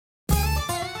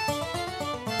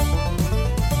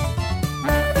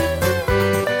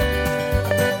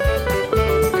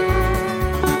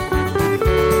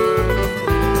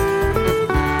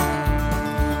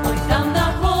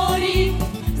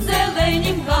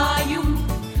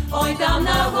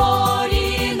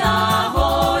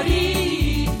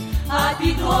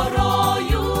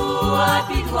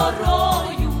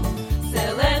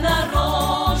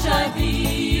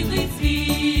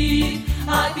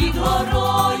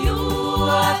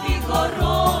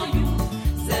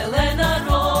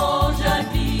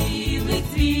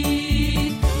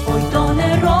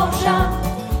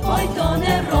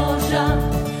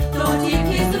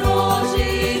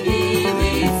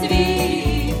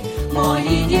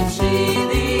Мої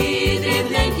дівчини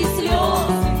дрібненькі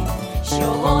сльози,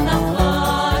 що вона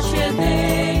плаче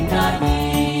день та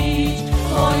ніч.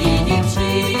 Мої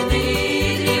дівчини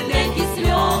дрібненькі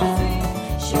сльози,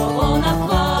 що вона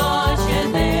плаче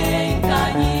день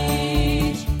та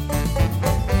ніч.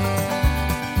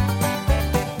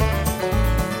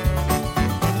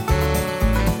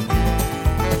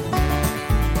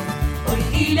 Ой,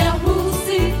 гіля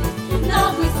гуси на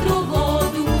бистру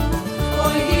воду,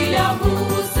 ой, гіля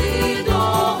гуси до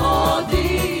води.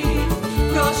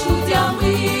 Прошу тя,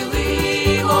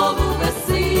 милий, голубе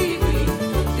сивий,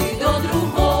 ти до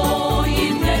другої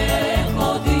не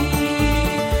ходи.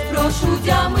 Прошу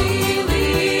тя,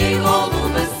 милий,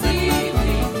 голубе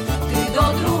сивий, ти до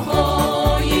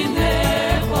другої не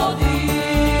ходи.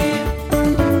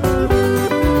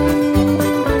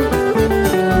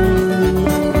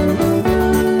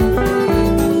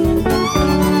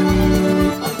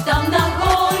 Ой, там на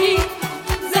горі,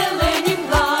 в зеленім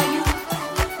гаю,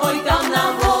 ой, там на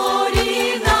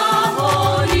горі,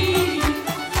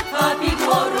 а під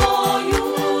горою,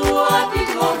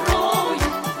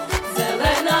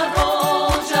 зелена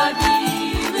рожа,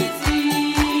 білий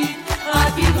цвіт, а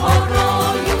під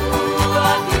горою,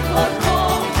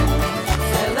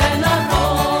 зелена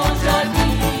рожа,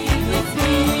 білий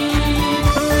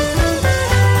цвіт.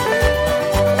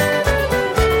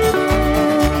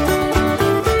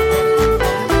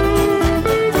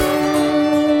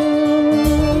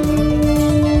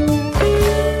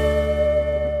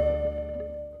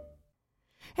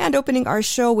 And opening our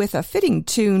show with a fitting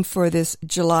tune for this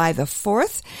July the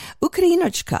 4th,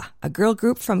 Ukrainochka, a girl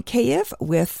group from Kyiv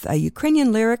with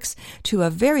Ukrainian lyrics to a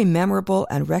very memorable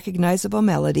and recognizable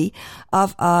melody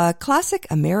of a classic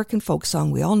American folk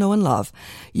song we all know and love,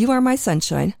 You Are My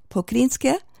Sunshine,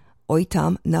 по-українськи «Ой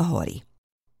там на горі».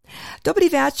 Добрий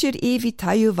вечір і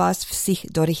вітаю вас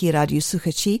всіх, дорогі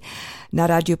радіослухачі, на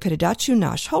радіопередачу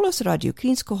 «Наш голос» радіо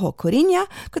українського коріння,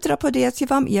 котра подається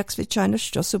вам, як звичайно,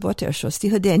 щосуботи о 6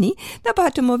 годині на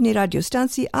багатомовній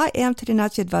радіостанції AM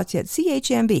 1320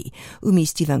 CHMB у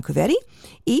місті Ванкувері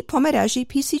і по мережі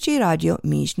PCJ Радіо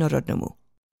міжнародному.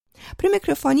 При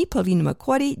мікрофоні Поліна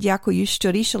Маккорі, дякую,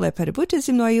 що рішили перебути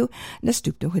зі мною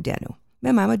наступну годину.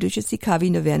 Ми маємо дуже цікаві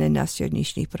новини на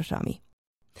сьогоднішній програмі.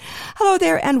 Hello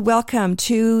there and welcome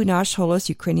to Nash Holos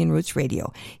Ukrainian Roots Radio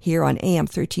here on AM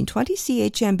 1320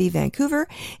 CHMB Vancouver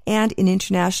and in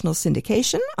international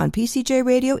syndication on PCJ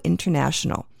Radio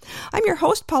International. I'm your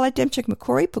host, Paula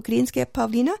Demchik-Makori, Pokrinske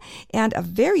Pavlina, and a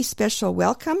very special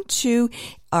welcome to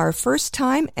our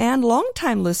first-time and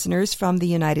long-time listeners from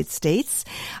the United States.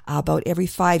 About every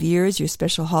 5 years, your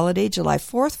special holiday, July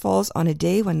 4th, falls on a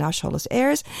day when Nash Holos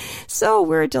airs, so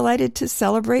we're delighted to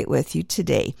celebrate with you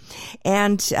today.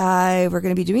 And we're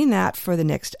going to be doing that for the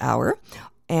next hour.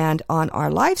 And on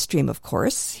our live stream, of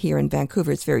course, here in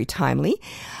Vancouver, it's very timely.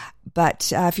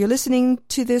 But if you're listening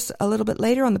to this a little bit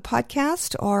later on the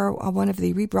podcast or one of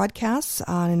the rebroadcasts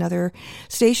on another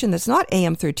station that's not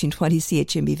AM 1320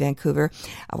 CHMB Vancouver,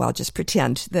 well, just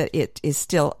pretend that it is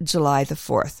still July the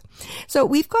 4th. So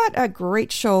we've got a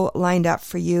great show lined up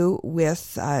for you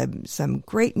with some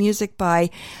great music by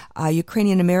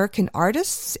Ukrainian-American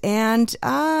artists and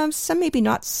some maybe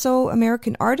not so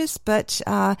American artists, but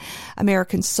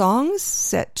American songs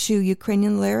set to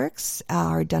Ukrainian lyrics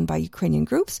are done by Ukrainian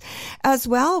groups. As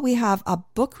well, we have a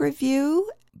book review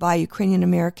by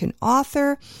Ukrainian-American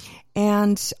author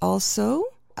and also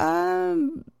a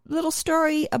little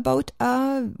story about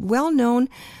a well-known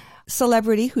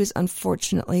celebrity who's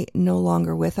unfortunately no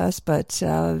longer with us, but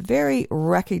very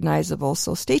recognizable.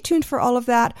 So stay tuned for all of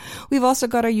that. We've also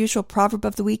got our usual proverb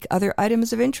of the week, other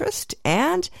items of interest,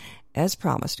 and as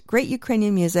promised, great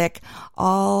Ukrainian music,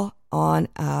 all on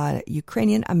a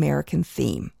Ukrainian-American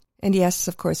theme. And yes,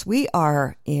 of course, we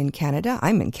are in Canada.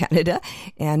 I'm in Canada,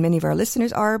 and many of our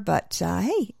listeners are, but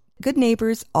hey, good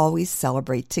neighbors always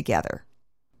celebrate together.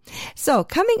 So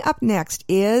coming up next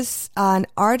is an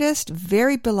artist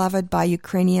very beloved by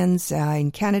Ukrainians in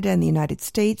Canada and the United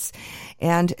States,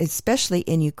 and especially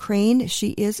in Ukraine. She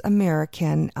is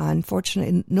American,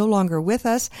 unfortunately no longer with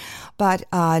us, but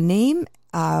name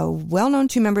well-known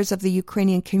to members of the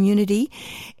Ukrainian community,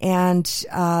 and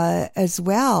as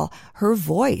well, her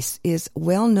voice is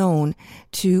well-known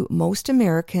to most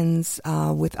Americans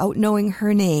without knowing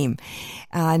her name.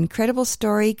 Incredible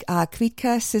story.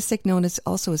 Kvitka Sisek, known as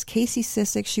also as Casey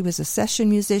Sisek, she was a session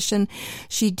musician.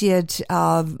 She did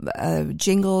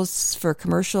jingles for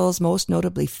commercials, most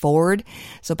notably Ford.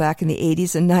 So back in the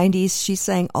 80s and 90s, she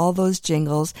sang all those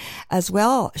jingles. As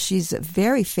well, she's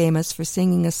very famous for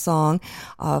singing a song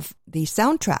of the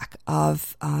soundtrack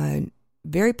of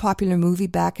very popular movie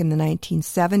back in the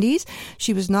 1970s.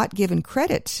 She was not given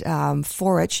credit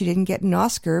for it. She didn't get an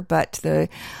Oscar, but the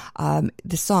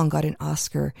song got an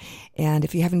Oscar. And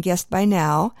if you haven't guessed by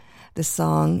now, the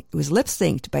song was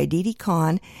lip-synced by Didi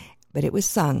Khan, but it was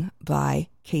sung by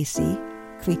Casey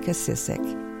Klika Sisek.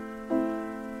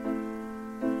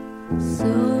 So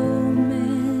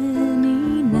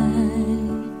many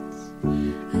nights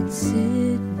I'd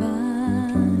sit by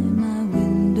my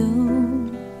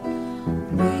window,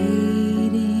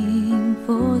 waiting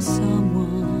for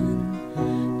someone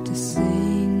to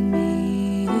sing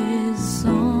me his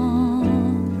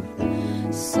song.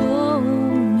 So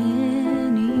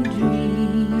many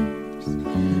dreams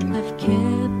I've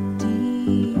kept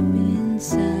deep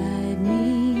inside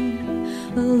me,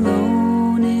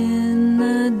 alone in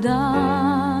the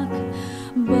dark.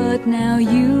 But now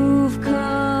you've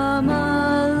come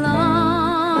along,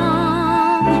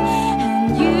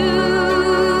 and you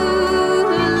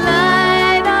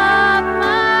light up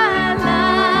my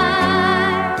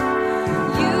life.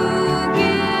 You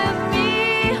give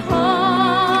me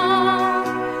hope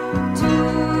to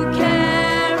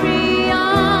carry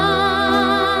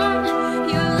on.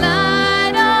 You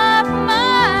light up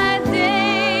my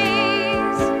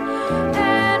days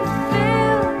and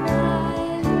fill my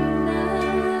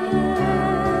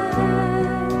nights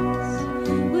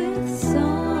with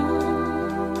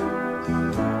song.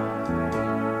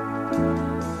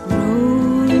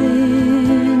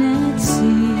 Rolling at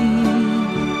sea,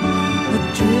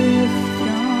 adrift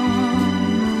on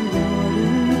the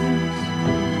waters.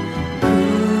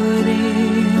 Could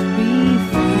it be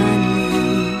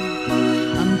finally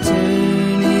I'm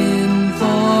turning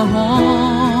for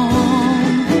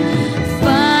home?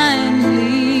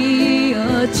 Finally a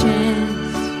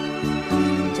chance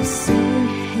to say,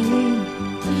 hey,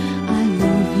 I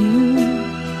love you.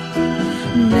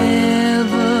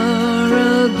 Never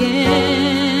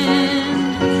again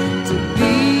to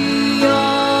be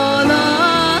all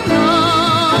alone.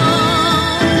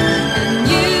 And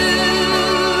you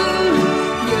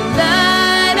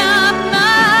light up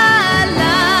my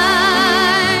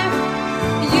life.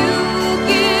 You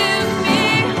give me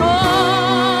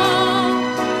hope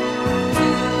to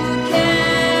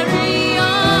carry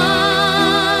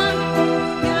on.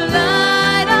 You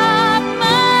light up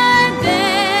my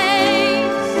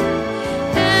days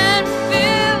and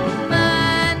fill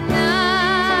my nights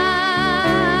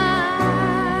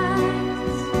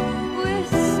with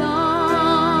song.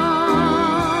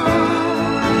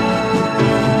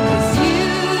 'Cause you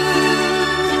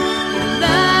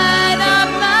light up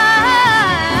my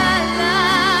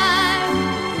life.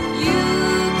 You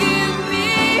give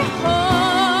me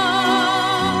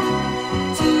hope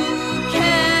to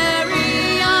carry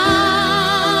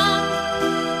on.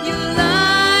 You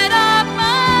light up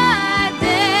my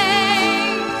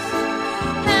days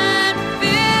and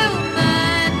fill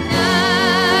my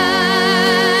nights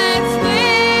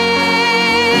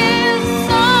with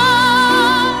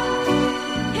song.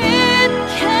 It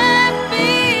can't be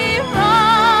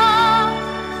wrong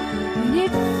when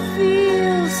it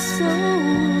feels so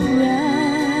right.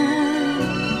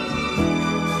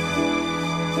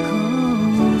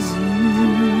 'Cause you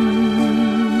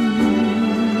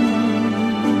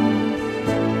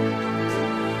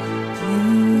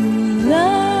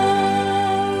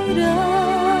light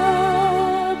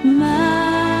up my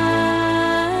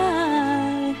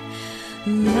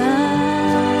life.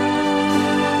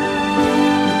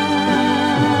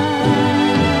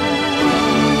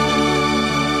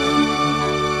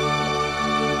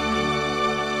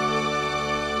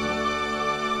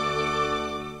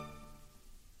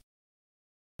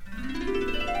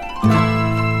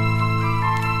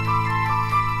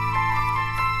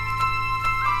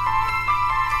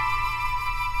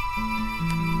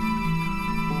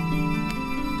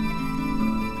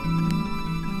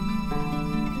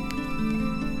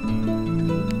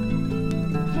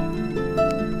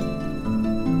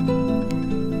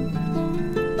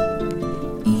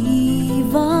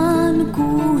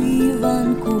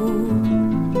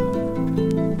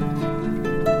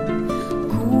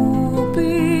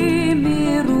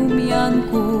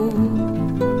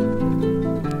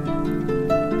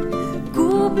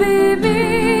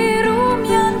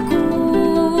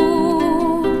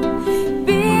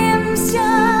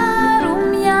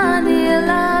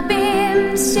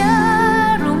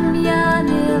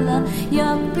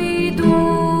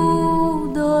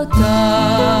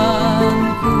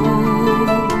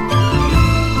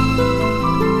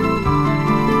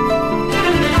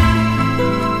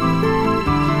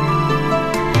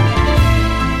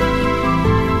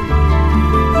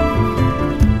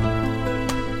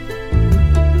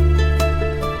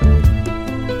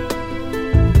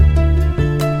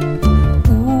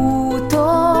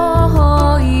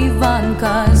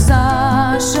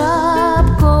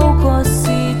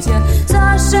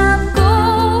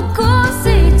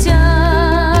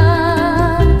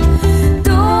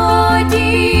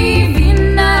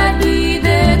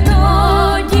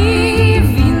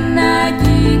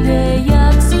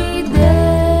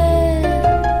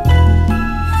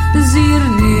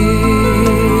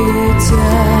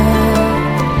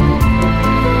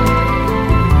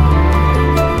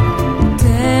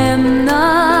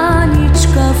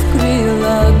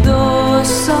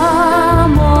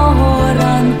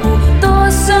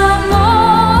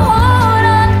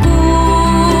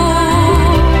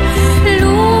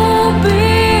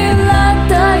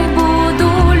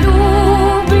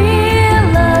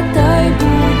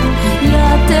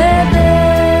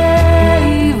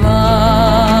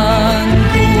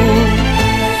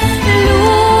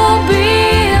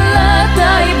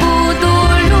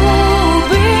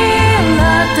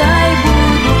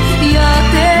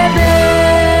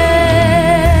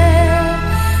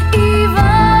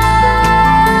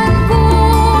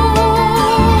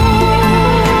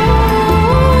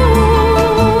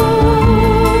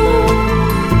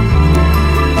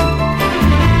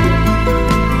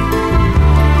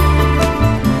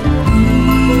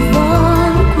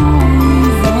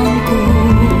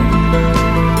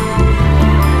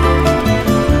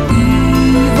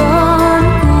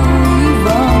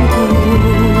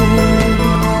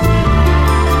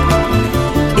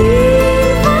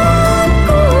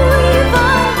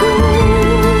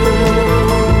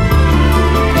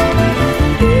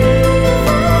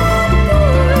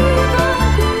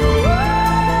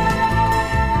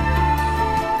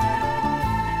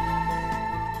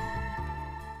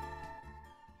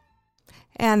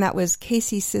 And that was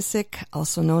Casey Sisek,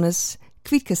 also known as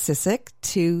Kvitka Sisek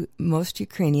to most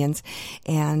Ukrainians.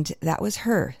 And that was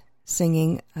her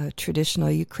singing a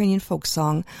traditional Ukrainian folk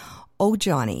song, Oh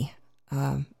Johnny,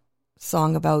 a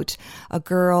song about a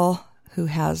girl who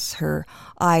has her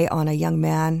eye on a young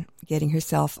man, getting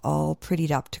herself all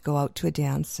prettied up to go out to a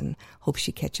dance and hope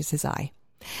she catches his eye.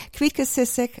 Kvitka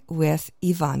Sisek with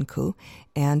Ivanku,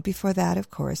 and before that, of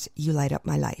course, You Light Up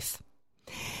My Life.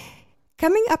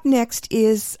 Coming up next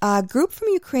is a group from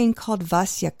Ukraine called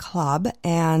Vasya Club,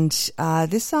 and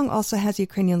this song also has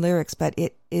Ukrainian lyrics, but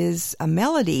it is a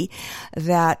melody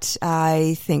that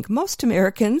I think most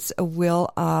Americans will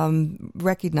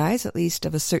recognize, at least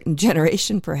of a certain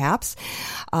generation, perhaps.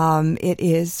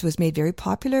 It was made very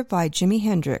popular by Jimi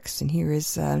Hendrix, and here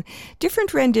is a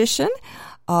different rendition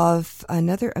of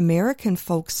another American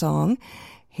folk song,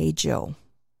 Hey Joe.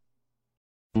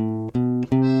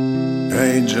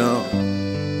 Hey Joe,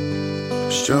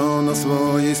 що на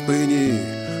своїй спині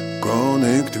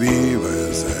коник твій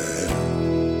везе?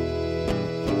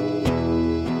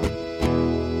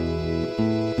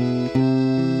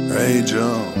 Hey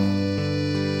Joe,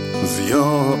 з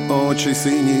його очей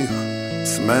синіх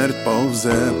смерть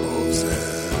повзе.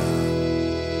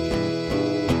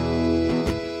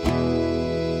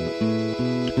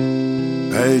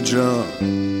 Hey Joe,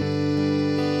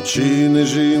 чи не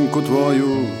жінку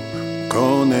твою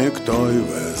коник той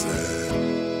везе?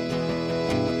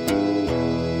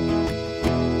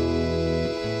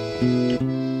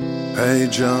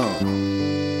 Hey Joe,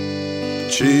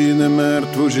 чи не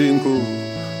мертву жінку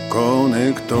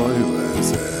коник той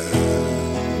везе?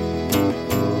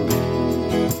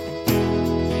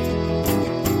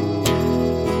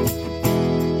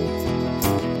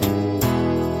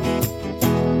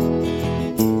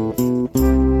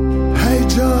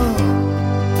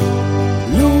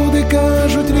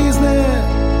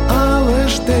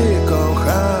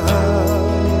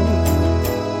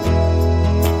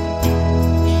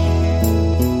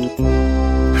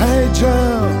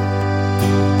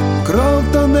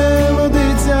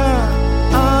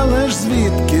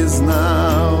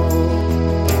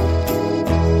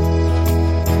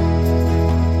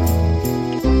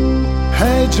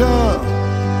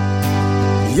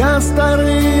 Я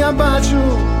старий, я бачу,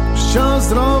 що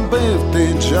зробив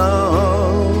ти, Джо.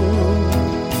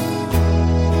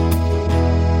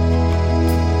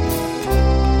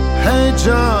 Гей,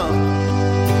 Джо,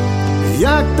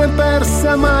 як тепер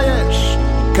ся маєш,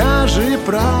 кажи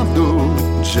правду,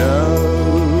 Джо.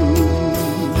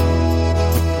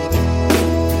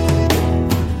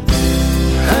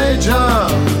 Гей, Джо,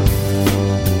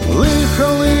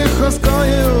 лихо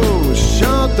скоїв,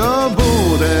 що то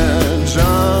буде,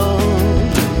 Джо.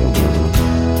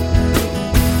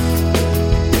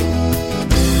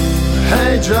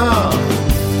 Гей, Джо,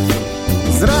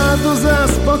 зраду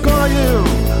заспокоїв,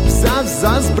 взяв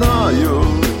за зброю,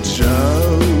 Джо.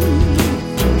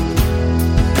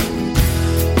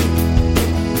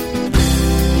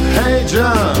 Гей,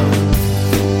 Джо,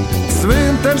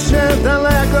 цвинтар ще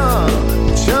далеко,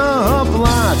 чого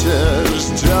плачеш,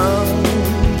 Джо?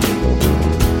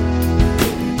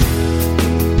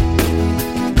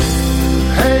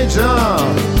 Гей, Джо,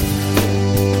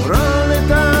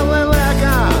 проліта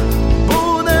лелека,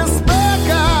 буде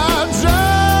спека, Джо.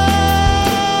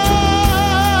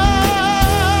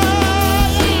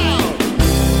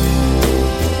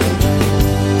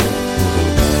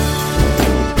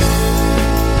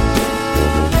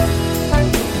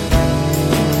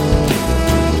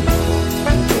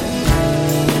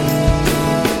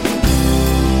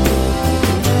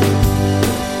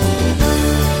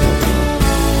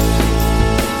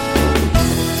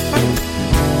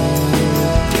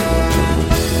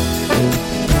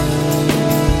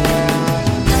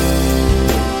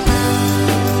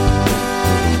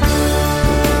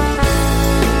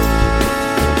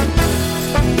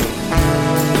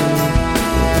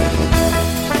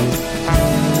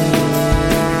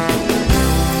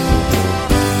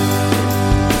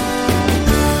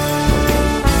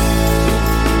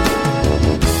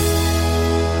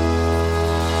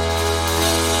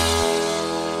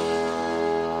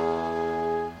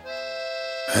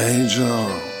 Гей, Джо,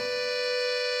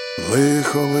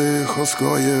 лихо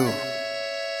скоїв,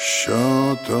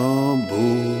 що то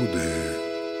буде,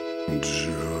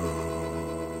 Джо.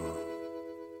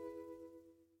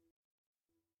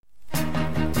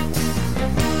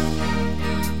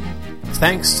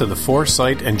 Thanks to the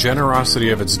foresight and generosity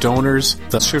of its donors,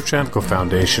 the Shevchenko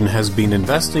Foundation has been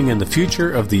investing in the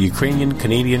future of the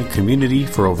Ukrainian-Canadian community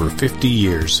for over 50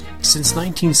 years. Since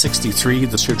 1963,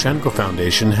 the Shevchenko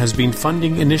Foundation has been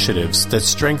funding initiatives that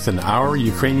strengthen our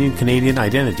Ukrainian-Canadian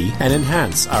identity and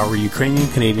enhance our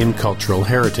Ukrainian-Canadian cultural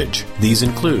heritage. These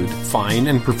include fine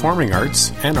and performing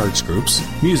arts and arts groups,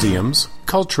 museums,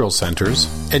 cultural centers,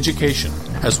 education,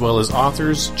 as well as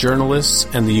authors, journalists,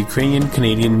 and the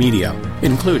Ukrainian-Canadian media,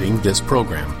 including this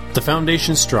program. The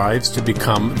Foundation strives to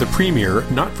become the premier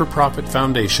not-for-profit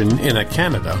foundation in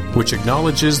Canada, which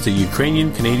acknowledges the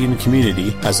Ukrainian-Canadian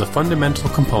community as a fundamental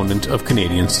component of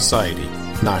Canadian society.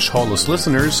 Nash Holos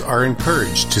listeners are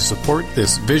encouraged to support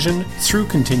this vision through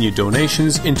continued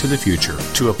donations into the future.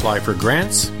 To apply for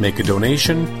grants, make a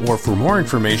donation, or for more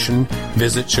information,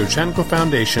 visit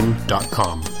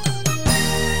ShevchenkoFoundation.com.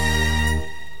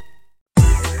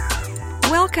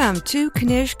 Welcome to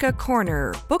Knyzhka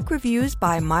Corner, book reviews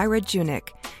by Myra Junik,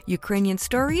 Ukrainian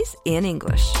stories in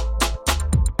English.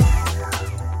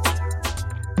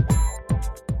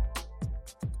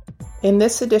 In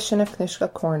this edition of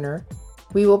Knyzhka Corner,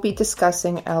 we will be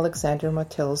discussing Alexander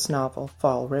Motil's novel,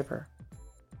 Fall River.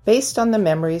 Based on the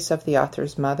memories of the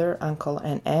author's mother, uncle,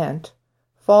 and aunt,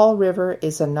 Fall River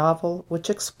is a novel which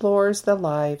explores the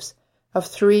lives of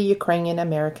 3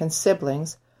 Ukrainian-American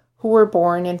siblings who were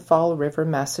born in Fall River,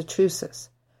 Massachusetts,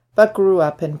 but grew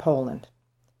up in Poland.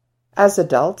 As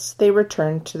adults, they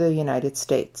returned to the United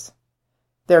States.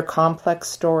 Their complex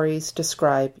stories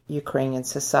describe Ukrainian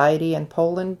society and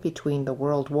Poland between the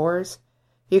world wars,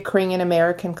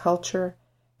 Ukrainian-American culture,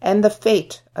 and the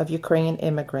fate of Ukrainian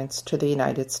immigrants to the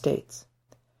United States.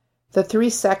 The 3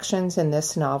 sections in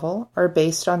this novel are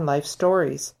based on life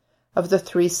stories of the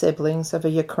 3 siblings of a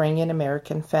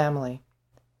Ukrainian-American family,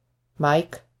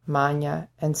 Mike, Manya,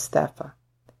 and Stefa.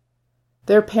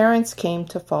 Their parents came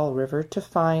to Fall River to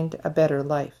find a better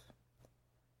life.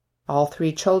 All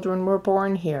 3 children were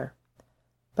born here,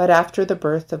 but after the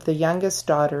birth of the youngest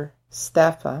daughter,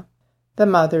 Stefa, the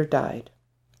mother died.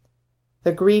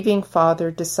 The grieving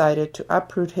father decided to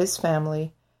uproot his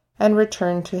family and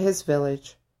return to his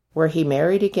village, where he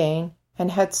married again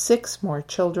and had 6 more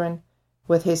children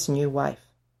with his new wife.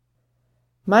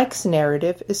 Mike's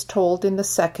narrative is told in the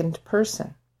second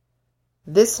person.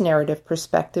 This narrative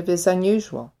perspective is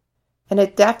unusual, and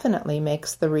it definitely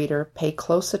makes the reader pay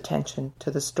close attention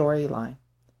to the storyline.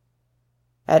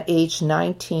 At age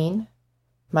 19,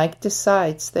 Mike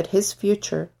decides that his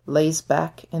future lays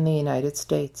back in the United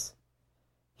States.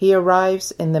 He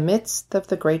arrives in the midst of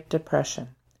the Great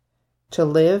Depression to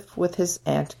live with his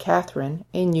Aunt Catherine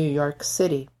in New York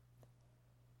City.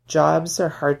 Jobs are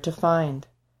hard to find,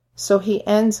 so he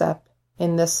ends up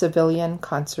in the Civilian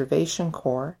Conservation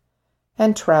Corps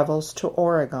and travels to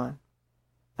Oregon.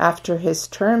 After his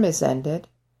term is ended,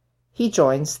 he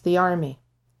joins the Army.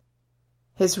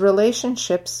 His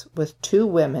relationships with 2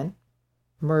 women,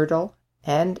 Myrtle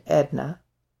and Edna,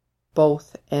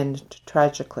 both end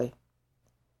tragically.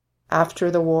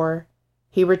 After the war,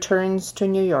 he returns to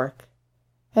New York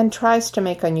and tries to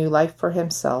make a new life for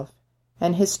himself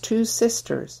and his 2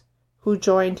 sisters who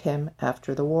joined him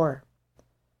after the war.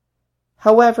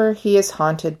 However, he is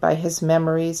haunted by his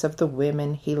memories of the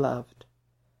women he loved.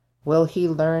 Will he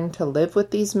learn to live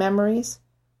with these memories,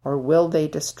 or will they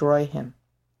destroy him?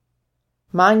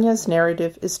 Manya's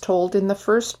narrative is told in the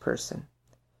first person.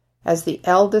 As the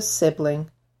eldest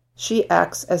sibling, she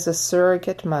acts as a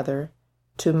surrogate mother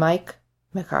to Mike,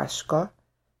 Mikashko,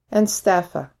 and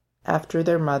Stefa after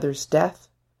their mother's death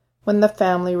when the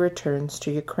family returns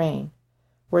to Ukraine,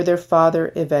 where their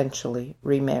father eventually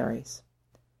remarries.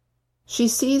 She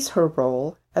sees her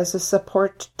role as a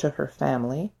support to her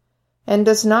family and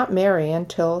does not marry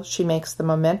until she makes the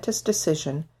momentous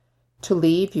decision to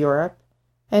leave Europe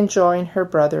and join her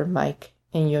brother Mike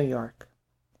in New York.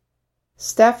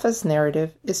 Stefa's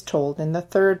narrative is told in the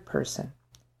third person.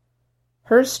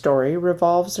 Her story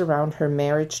revolves around her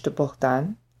marriage to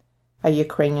Bogdan, a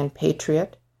Ukrainian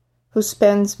patriot who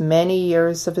spends many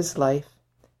years of his life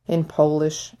in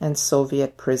Polish and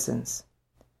Soviet prisons.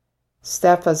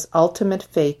 Stefa's ultimate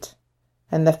fate,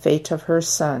 and the fate of her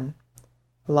son,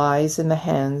 lies in the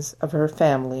hands of her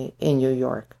family in New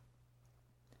York.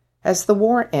 As the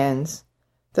war ends,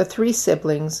 the 3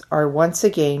 siblings are once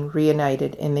again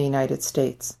reunited in the United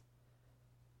States.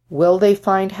 Will they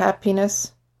find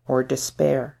happiness or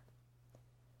despair?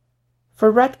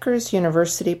 For Rutgers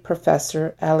University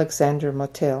professor Alexander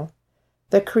Motil,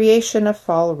 the creation of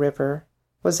Fall River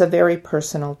was a very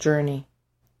personal journey.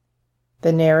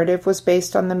 The narrative was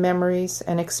based on the memories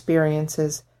and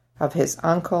experiences of his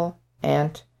uncle,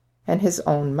 aunt, and his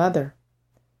own mother.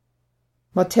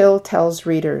 Motil tells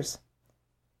readers,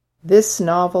 "This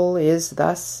novel is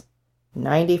thus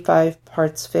 95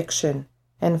 parts fiction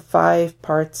and 5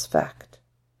 parts fact.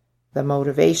 The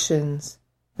motivations,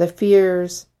 the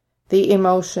fears, the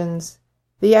emotions,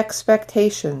 the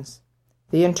expectations,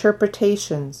 the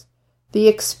interpretations, the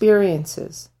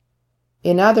experiences.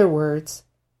 In other words,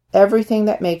 everything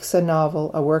that makes a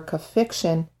novel a work of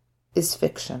fiction is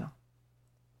fictional."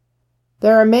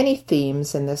 There are many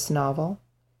themes in this novel,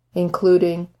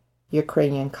 including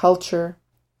Ukrainian culture,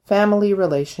 family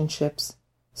relationships,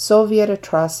 Soviet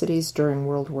atrocities during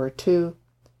World War II,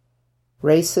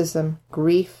 racism,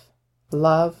 grief,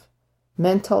 love,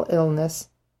 mental illness,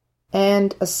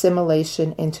 and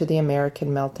assimilation into the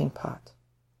American melting pot.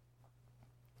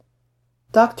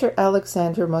 Dr.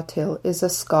 Alexander Motil is a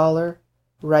scholar,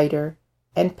 writer,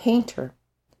 and painter.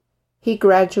 He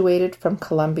graduated from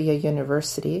Columbia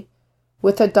University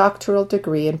with a doctoral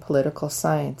degree in political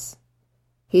science.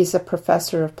 He's a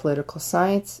professor of political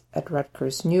science at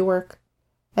Rutgers Newark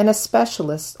and a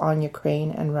specialist on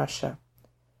Ukraine and Russia.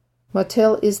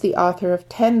 Motil is the author of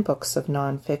 10 books of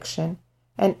nonfiction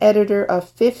and editor of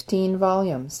 15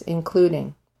 volumes,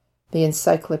 including The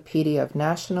Encyclopedia of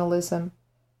Nationalism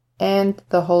and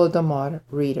The Holodomor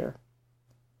Reader.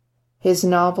 His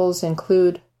novels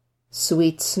include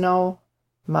Sweet Snow,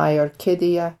 My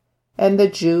Orchidea, and The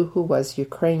Jew Who Was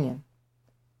Ukrainian.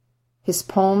 His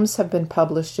poems have been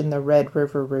published in the Red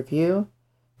River Review,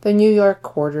 the New York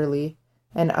Quarterly,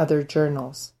 and other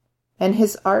journals, and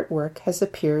his artwork has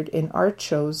appeared in art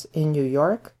shows in New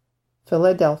York,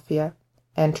 Philadelphia,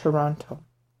 and Toronto.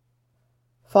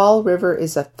 Fall River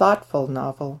is a thoughtful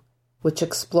novel which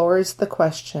explores the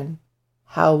question,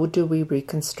 how do we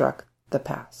reconstruct the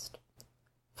past?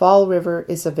 Fall River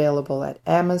is available at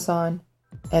Amazon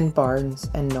and Barnes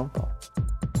 & Noble.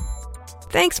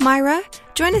 Thanks, Myra.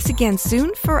 Join us again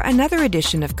soon for another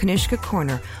edition of Knižka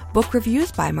Corner, book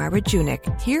reviews by Myra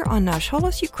Junik, here on Nash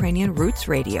Holos Ukrainian Roots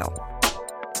Radio.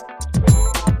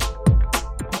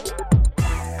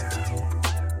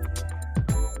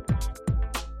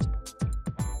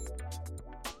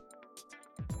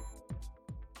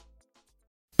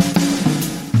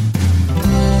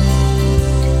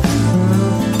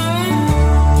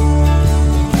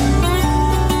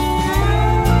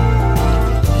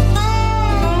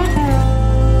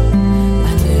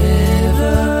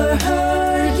 Never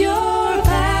heard your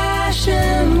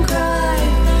passion cry,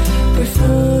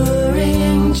 prefer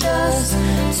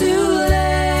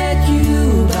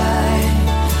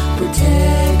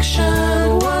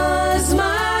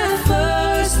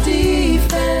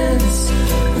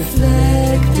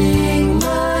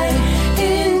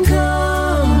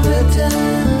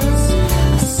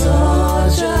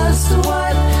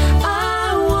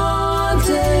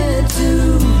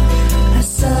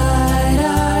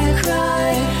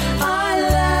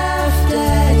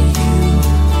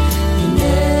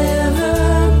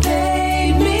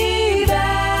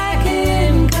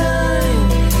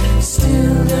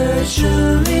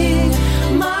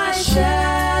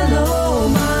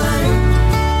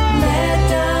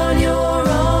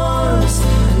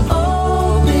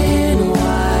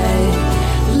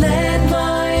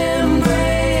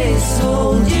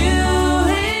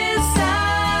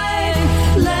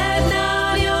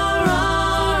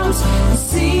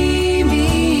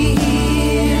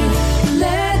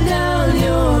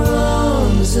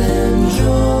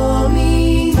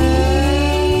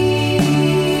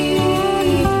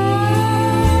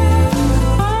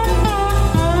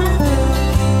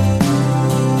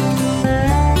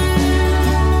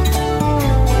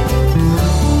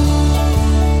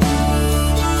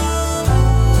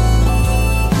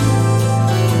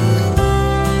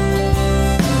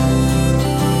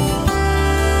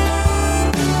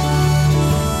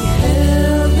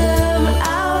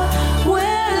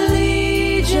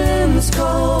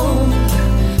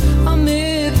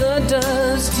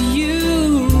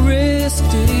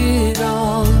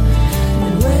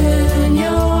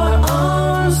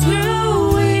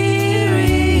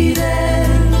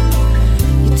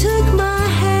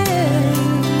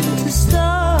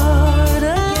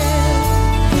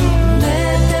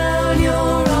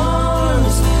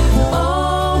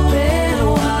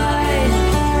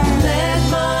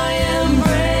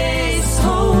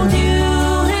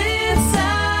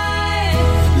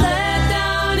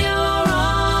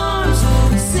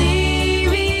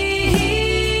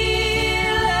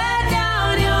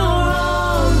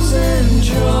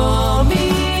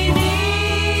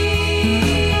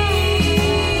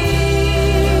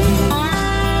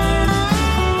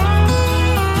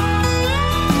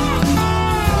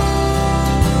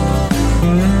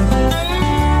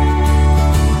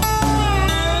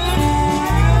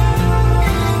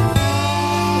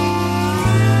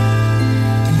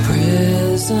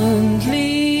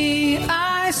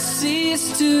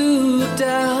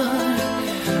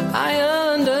I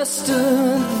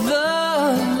understood the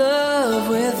love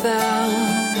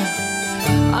without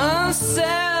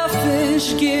unselfish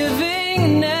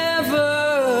giving, never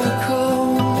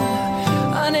cold,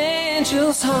 an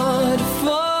angel's heart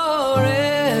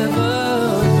forever.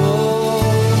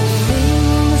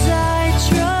 Things I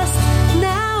trust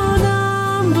now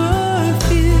number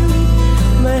few,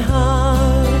 my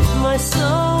heart, my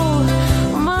soul,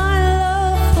 my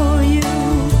love for you.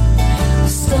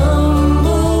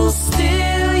 Stumble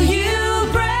still, you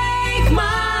break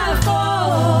my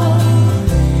fall,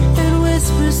 and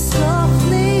whisper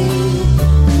softly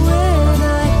when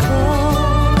I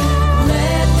call.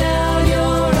 Let down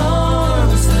your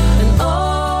arms and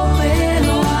open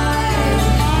wide.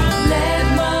 Let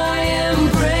my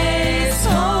embrace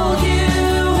hold you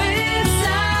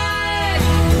inside.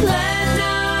 Let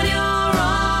down your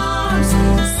arms,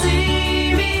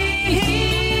 see me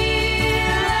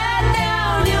here. Let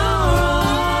down your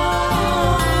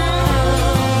arms.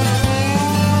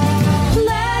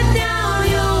 Let down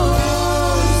your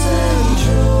arms and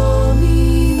draw me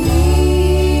Let down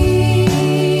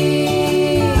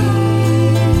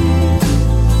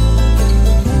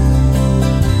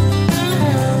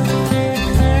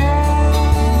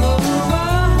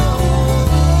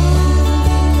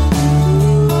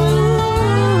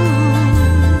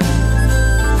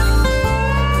your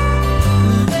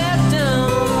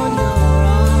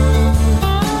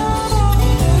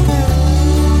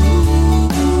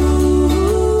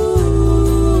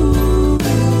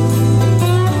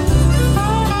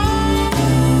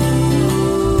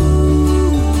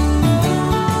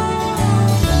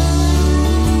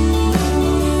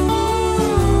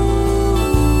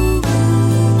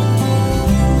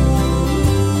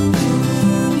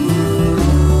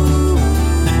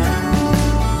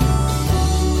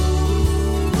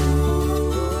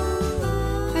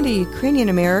And a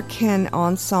Ukrainian-American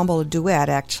ensemble duet,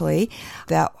 actually,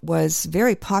 that was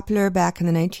very popular back in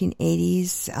the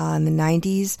 1980s and the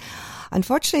 90s.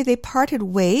 Unfortunately, they parted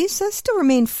ways, still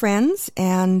remain friends,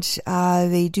 and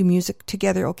they do music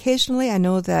together occasionally. I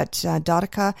know that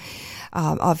Datica,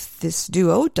 of this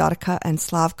duo, Datica and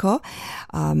Slavko,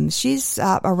 she's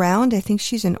around. I think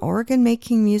she's in Oregon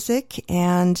making music,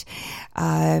 and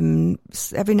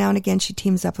every now and again she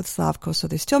teams up with Slavko, so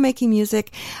they're still making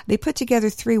music. They put together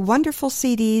 3 wonderful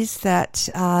CDs that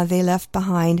they left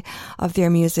behind of their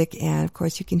music, and of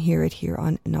course you can hear it here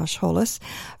on Nash Holos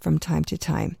from time to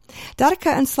time.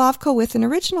 Datica and Slavko with an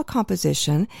original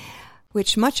composition,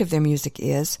 which much of their music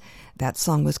is. That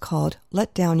song was called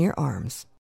Let Down Your Arms.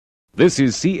 This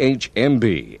is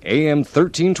CHMB, AM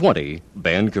 1320,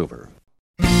 Vancouver.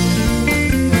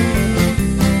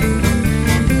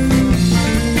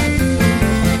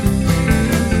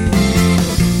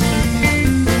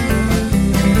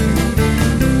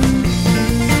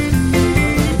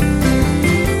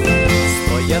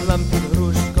 Стояла під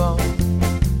грушком,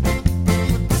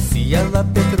 сіяла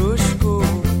петрушку,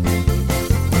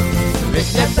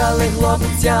 виглядали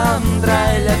хлопцям,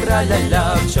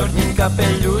 траля-траля-ля, в чорнім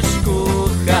капелюшку,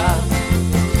 ха.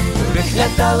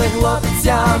 Виглядали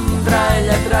хлопцям,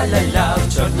 траля-траля-ля,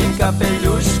 в чорнім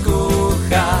капелюшку,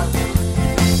 ха.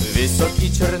 Високі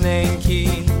чорненькі,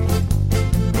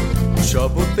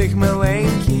 чоботих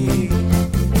миленькі,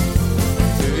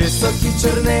 високі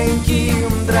чорненькі,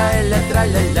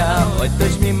 траля-траля-ля, ой то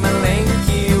ж мій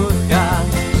миленький, уха.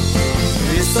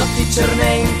 Високі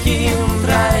чорненькі,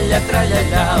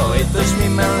 траля-траля-ля, ой то ж мій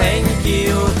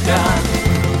миленький, уха.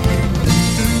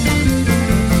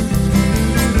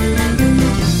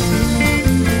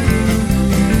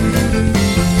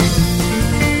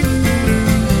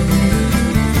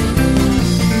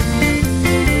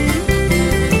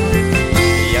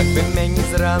 Якби мені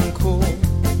зранку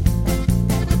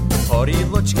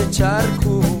горілочки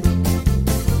чарку,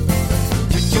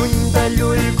 тютюнь та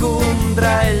люльку,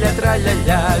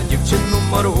 траля-траля-ля, дівчину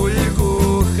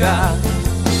моргульку, ха.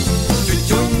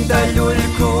 Тютюнь та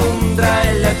люльку,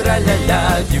 траля-траля-ля,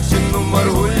 дівчину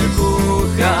моргульку,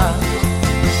 ха.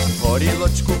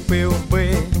 Горілочку пив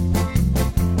би,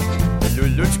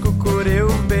 люлючку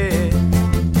курив би,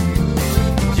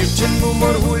 дівчину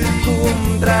моргульку,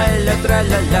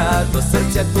 траля-траля-ля, до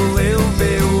серця тулив би,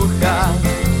 уха.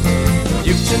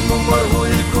 Дівчину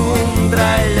моргульку,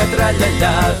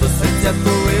 траля-траля-ля, до серця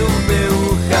тулив би,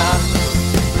 уха.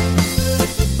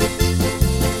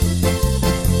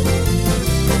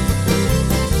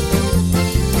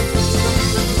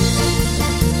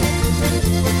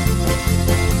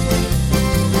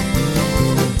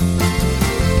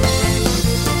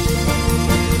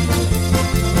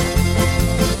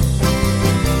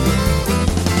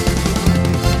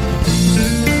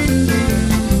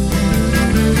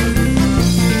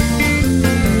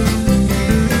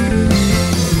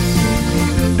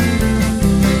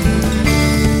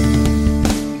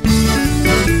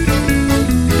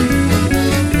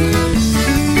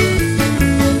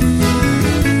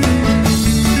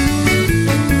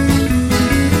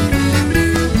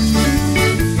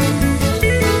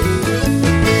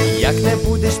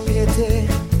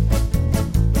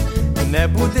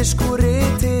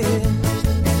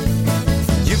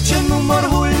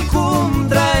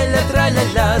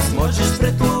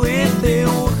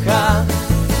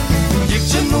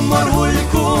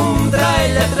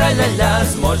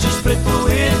 зможеш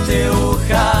притулити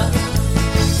уха.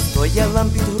 Стояла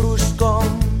під грушком,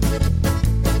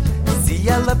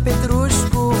 сіяла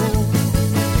петрушку,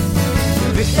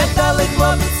 виглядали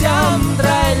хлопцям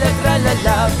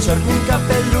траля-траля-ля в чорнім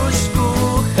капелюшку.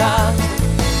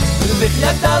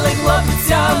 Виглядали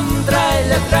хлопцям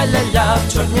траля-траля-ля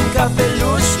в чорнім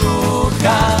капелюшку.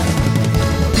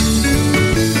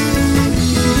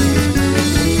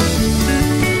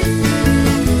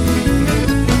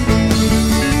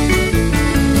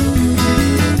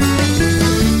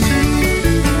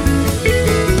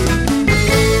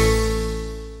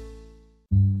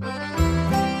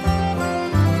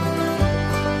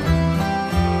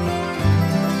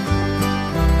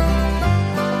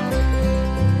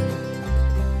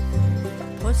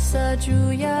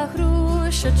 Посаджу я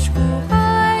грушечку,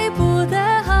 хай буде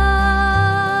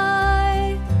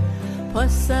гай.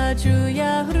 Посаджу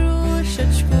я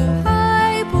грушечку,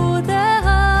 хай буде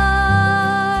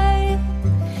гай.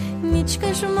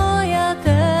 Нічка ж моя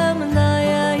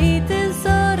темная, і ти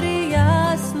зорі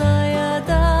ясная,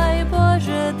 дай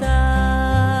Боже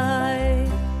дай.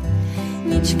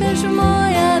 Нічка ж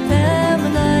моя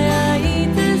темная, і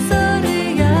ти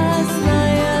зорі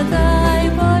ясная, дай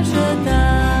Боже дай.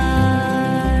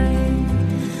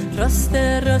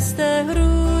 Росте, росте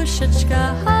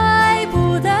грушечка, хай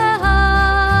буде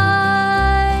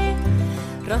гай.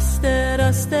 Росте,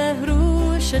 росте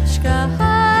грушечка,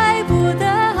 хай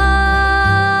буде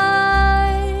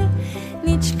гай.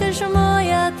 Нічка ж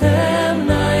моя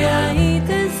темная, і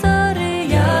ти зорі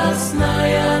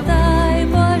ясная, дай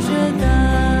Боже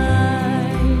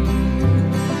дай.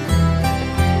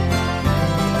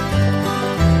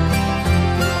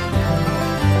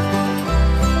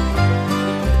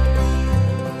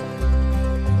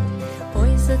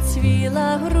 Ой,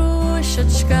 зацвіла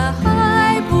грушечка,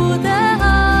 хай буде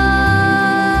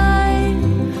гай.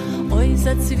 Ой,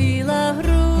 зацвіла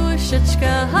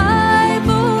грушечка, хай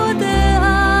буде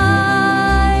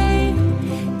гай.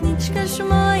 Нічка ж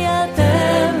моя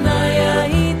темная,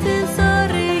 і ти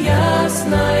зорі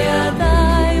ясная,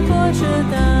 дай Боже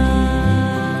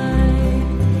дай.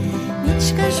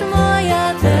 Нічка ж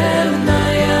моя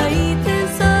темная, і ти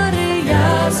зорі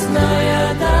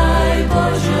ясная, дай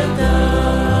Боже дай.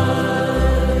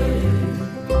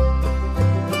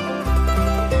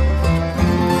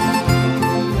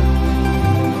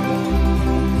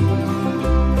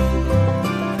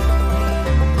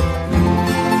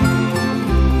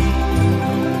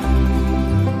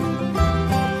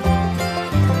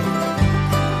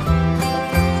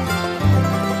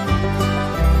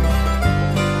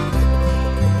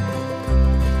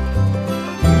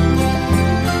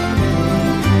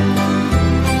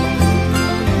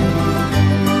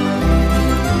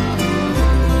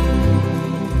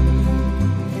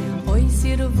 Ой,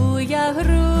 зірву я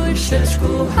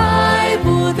грушечку, хай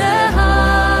буде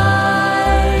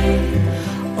гай.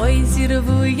 Ой,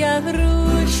 зірву я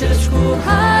грушечку,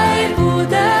 хай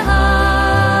буде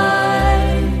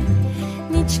гай.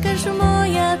 Нічка ж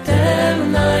моя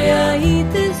темная, і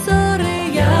ти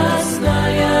зорі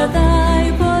ясная,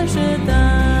 дай Боже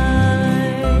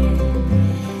дай.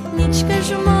 Нічка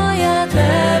ж моя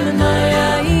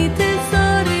темная, і ти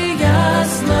зорі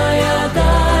ясная,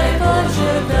 дай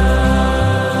Боже дай.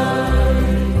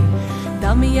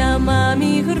 Дам я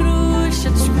мамі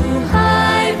грушечку,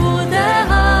 хай буде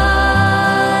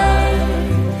гай.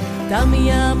 Дам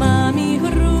я мамі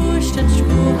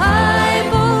грушечку, хай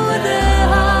буде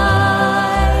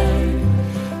гай.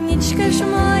 Нічка ж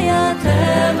моя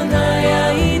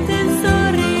темная, і ти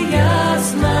зорі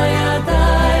ясная,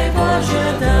 дай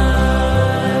Боже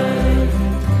дай.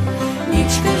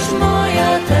 Нічка ж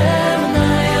моя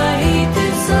темная, і ти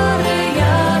зорі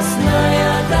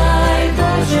ясная, дай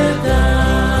Боже дай.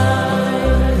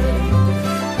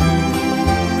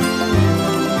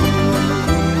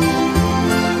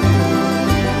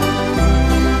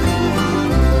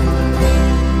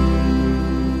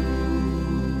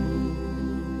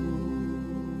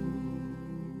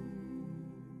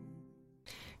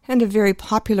 And a very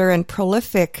popular and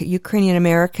prolific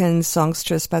Ukrainian-American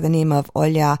songstress by the name of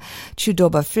Olya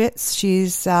Chudoba-Fritz.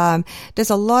 She's does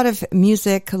a lot of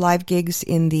music, live gigs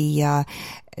in the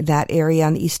that area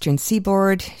on the eastern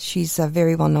seaboard. She's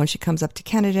very well known. She comes up to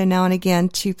Canada now and again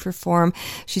to perform.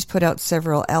 She's put out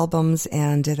several albums,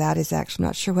 and that is actually, I'm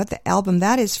not sure what the album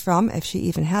that is from, if she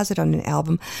even has it on an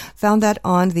album. Found that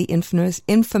on the infamous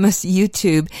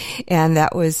YouTube, and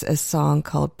that was a song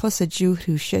called Posadzhu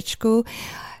Hrushechku.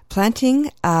 planting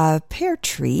a pear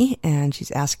tree, and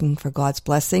she's asking for God's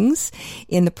blessings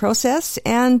in the process.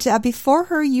 And before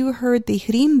her, you heard the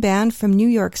Hrim Band from New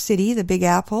York City, the Big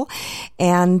Apple,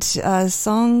 and a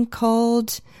song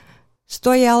called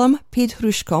Stoyalam Pid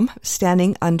Hrushkom,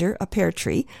 standing under a pear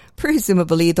tree,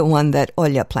 presumably the one that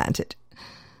Olya planted.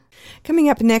 Coming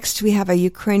up next, we have a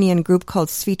Ukrainian group called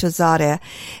Svitozare,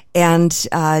 and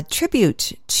a tribute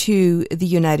to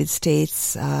the United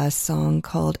States, a song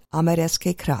called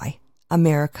Amereske Krai,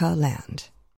 America Land.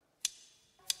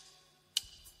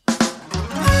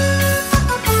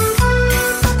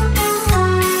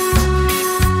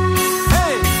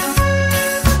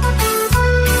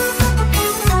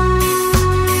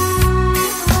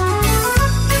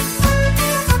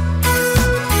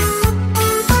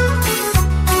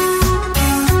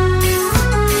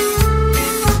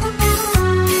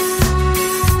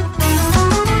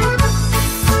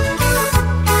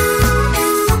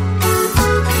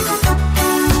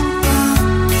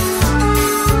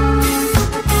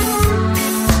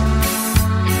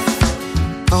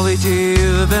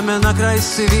 Полетів на край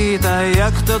світа,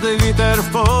 як тоді вітер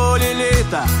в полі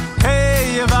літа,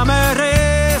 гей, в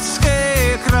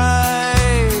американський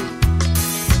край.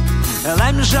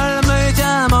 Лем жаль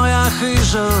митя моя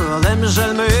хижо, лем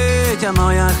жаль митя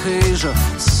моя хижо,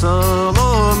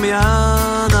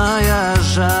 солом'яная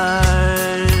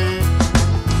жаль.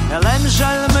 Лем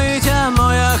жаль митя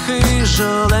моя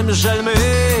хижо, лем жаль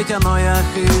митя моя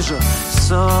хижо,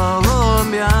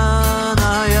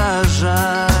 солом'яная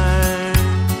жаль.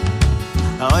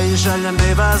 Ой, жаль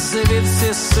ми вас,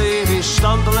 вівці сиві,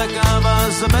 штомплека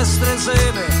вас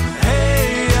безстрезими,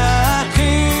 гей,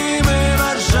 якими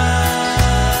варжай.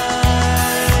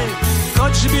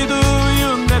 Хоч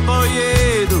бідую не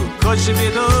поїду, хоч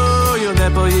бідую не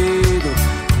поїду,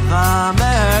 в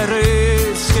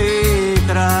американський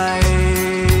край.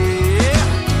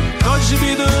 Хоч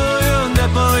бідую не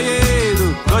поїду,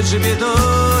 хоч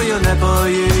бідую не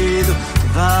поїду,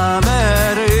 в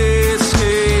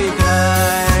американський край.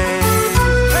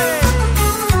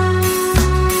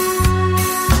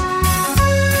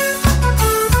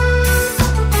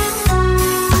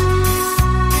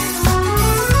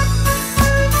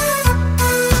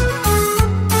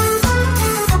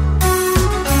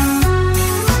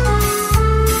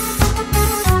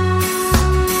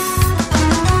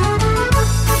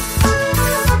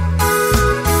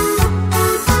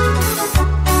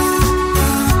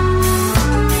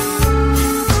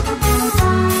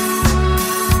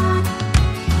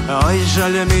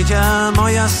 Жаль, митя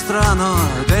моя страно,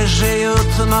 де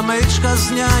живуть мамичка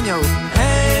з няньою,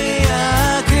 гей,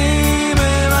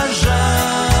 якими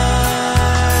вважай.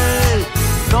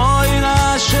 То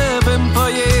іначе бим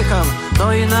поїхав,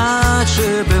 то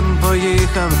іначе бим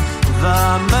поїхав в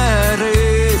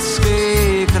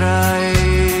американський край.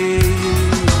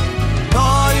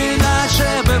 То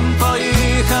іначе бим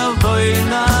поїхав, то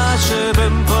іначе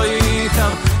бим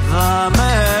поїхав в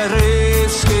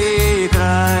американський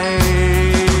край.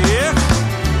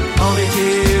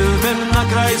 На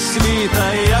край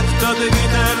світа, як тоді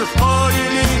вітер в полі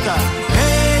літа,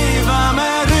 гей, в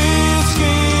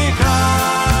американський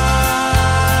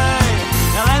край.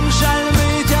 Лем жаль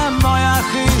митя моя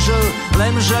хижо,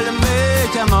 лем жаль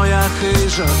митя моя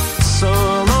хижо,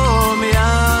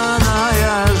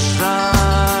 солом'яная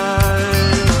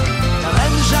жаль.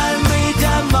 Лем жаль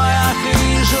митя моя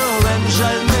хижо, лем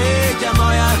жаль митя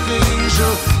моя хижо,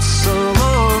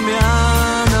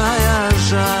 солом'яная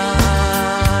жаль.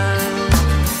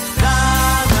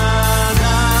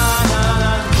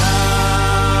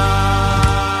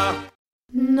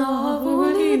 На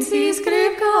вулиці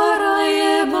скрипка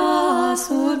грає,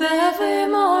 бас у де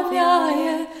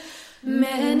вимовляє.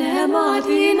 Мене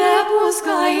мати не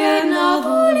пускає на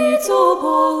вулицю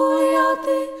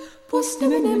погуляти. Пусти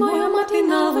мене, моя мати,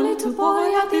 на вулицю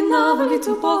погуляти, на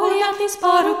вулицю погуляти, з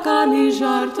парубками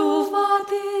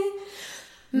жартувати.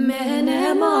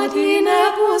 Мене мати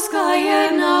не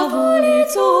пускає на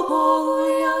вулицю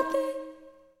погуляти.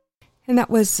 And that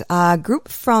was a group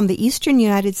from the eastern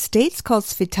United States called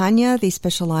Svitanya. They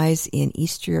specialize in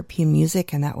East European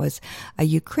music, and that was a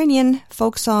Ukrainian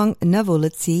folk song, Na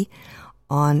Vulitsi,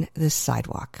 on the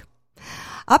sidewalk.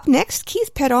 Up next,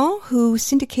 Keith Perron, who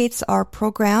syndicates our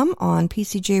program on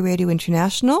PCJ Radio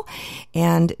International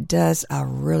and does a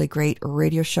really great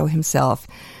radio show himself.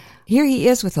 Here he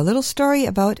is with a little story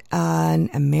about an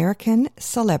American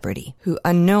celebrity who,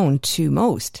 unknown to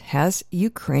most, has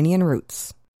Ukrainian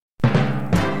roots.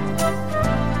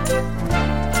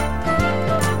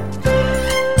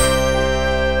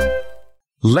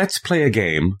 Let's play a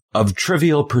game of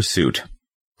Trivial Pursuit.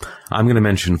 I'm going to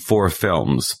mention 4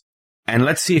 films. and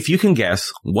let's see if you can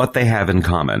guess what they have in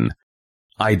common.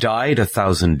 I Died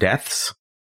 1,000 Deaths,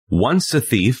 Once a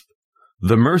Thief,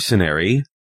 The Mercenary,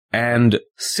 and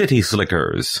City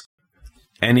Slickers.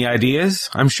 Any ideas?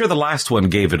 I'm sure the last one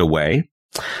gave it away.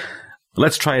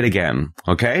 Let's try it again,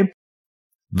 okay?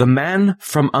 The Man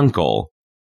from U.N.C.L.E.,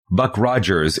 Buck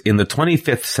Rogers in the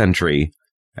 25th Century,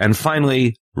 and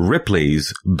finally,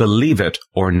 Ripley's Believe It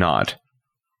or Not.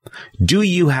 Do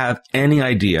you have any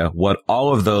idea what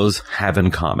all of those have in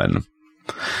common?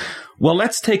 Well,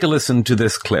 let's take a listen to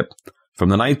this clip from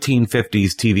the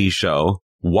 1950s TV show,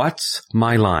 What's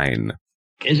My Line?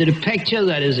 Is it a picture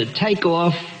that is a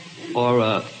takeoff or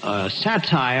a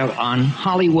satire on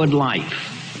Hollywood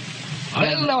life?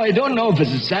 Well, no, I don't know if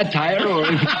it's a satire or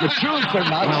if it's the truth or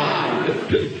not.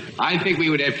 I think we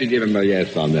would have to give him a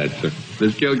yes on that, sir.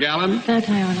 Ms. Kilgallen?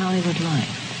 Satire on Hollywood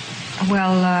life.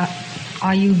 Well,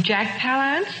 are you Jack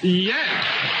Palance? Yes.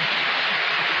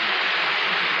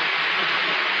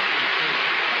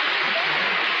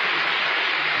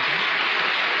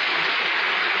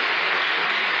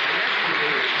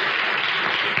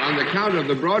 On the count of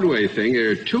the Broadway thing, there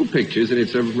are two pictures, and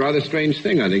it's a rather strange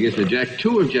thing, I think. It's that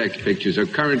two of Jack's pictures are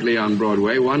currently on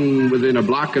Broadway, one within a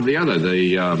block of the other.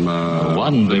 The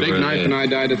Big Knife and I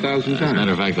Died 1,000 Times. As a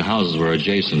matter of fact, the houses were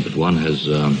adjacent, but one has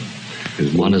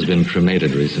been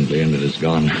cremated recently, and it has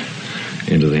gone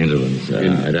into the hinterlands.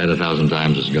 I Died 1,000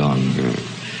 Times is gone.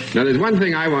 Now, there's one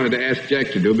thing I wanted to ask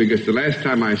Jack to do, because the last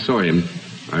time I saw him,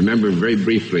 I remember very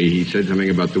briefly he said something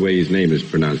about the way his name is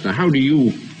pronounced. Now, how do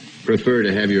you prefer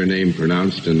to have your name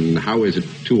pronounced, and how is it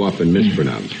too often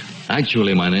mispronounced?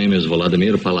 Actually, my name is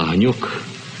Vladimir Palahniuk,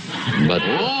 but...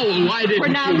 Oh, why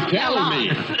didn't you tell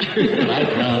me? I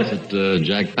pronounce it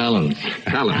Jack Palance.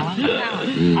 Palance.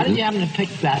 Mm-hmm. How did you happen to pick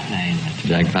that name?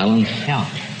 Jack Palance? Yeah.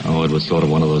 Oh, it was sort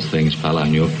of one of those things,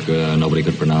 Palahniuk. Nobody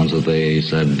could pronounce it. They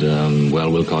said,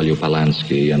 well, we'll call you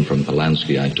Palansky, and from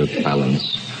Palansky I took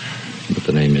Palance. But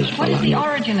the name is Palahniuk. What is the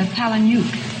origin of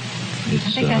Palahniuk? I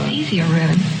think that's easier,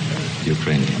 really.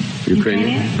 Ukrainian.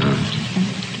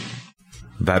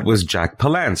 That was Jack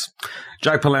Palance.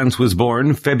 Jack Palance was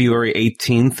born February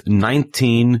 18th,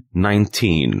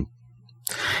 1919.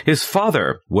 His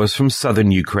father was from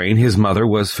southern Ukraine. His mother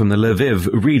was from the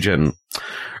Lviv region.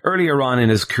 Earlier on in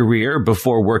his career,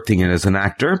 before working as an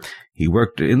actor, he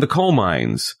worked in the coal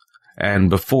mines. And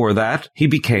before that, he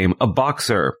became a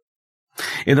boxer.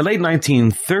 In the late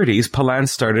 1930s, Palance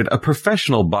started a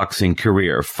professional boxing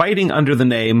career, fighting under the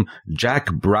name Jack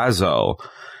Brazo.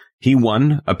 He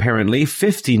won, apparently,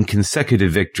 15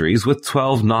 consecutive victories with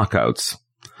 12 knockouts.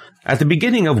 At the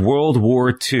beginning of World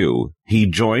War II, he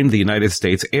joined the United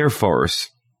States Air Force.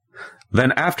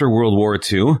 Then after World War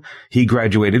II, he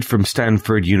graduated from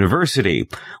Stanford University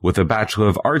with a Bachelor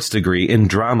of Arts degree in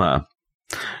drama.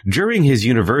 During his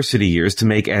university years, to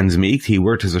make ends meet, he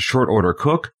worked as a short-order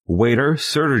cook, waiter,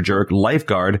 serta-jerk,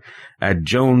 lifeguard at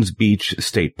Jones Beach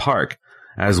State Park,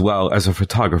 as well as a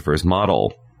photographer's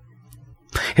model.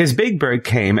 His big break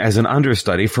came as an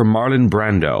understudy for Marlon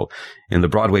Brando in the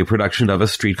Broadway production of A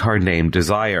Streetcar Named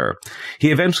Desire.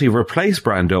 He eventually replaced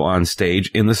Brando on stage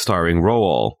in the starring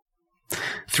role.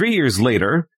 3 years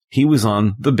later, he was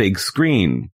on the big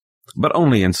screen, but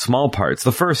only in small parts.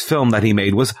 The first film that he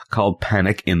made was called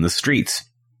Panic in the Streets.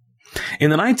 In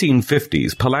the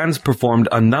 1950s, Palance performed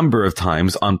a number of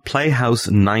times on Playhouse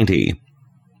 90.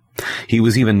 He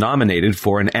was even nominated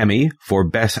for an Emmy for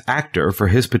Best Actor for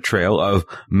his portrayal of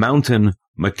Mountain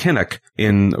McKinnock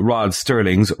in Rod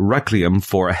Sterling's Requiem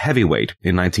for a Heavyweight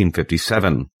in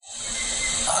 1957.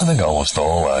 I think almost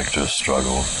all actors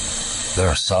struggle. There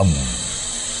are some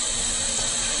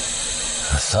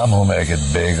who make it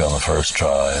big on the first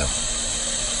try.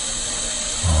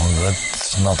 Well,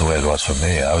 that's not the way it was for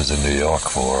me. I was in New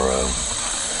York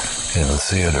in the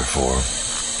theater for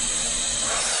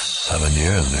 7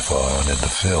 years before I went into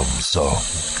film, so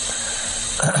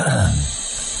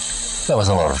there was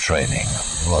a lot of training,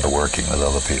 a lot of working with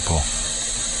other people.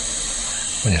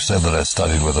 When you said that I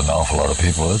studied with an awful lot of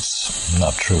people, it's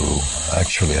not true.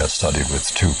 Actually, I studied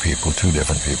with two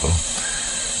different people,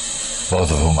 both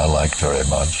of whom I liked very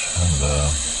much,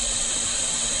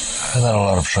 and then a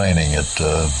lot of training at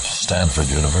Stanford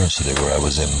University, where I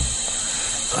was in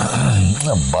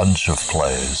a bunch of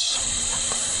plays.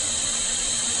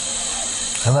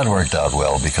 And that worked out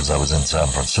well because I was in San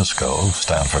Francisco.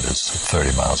 Stanford is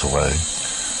 30 miles away.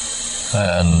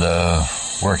 And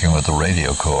working with the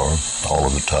Radio Corps all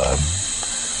of the time.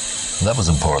 And that was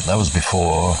important. That was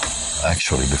before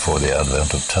the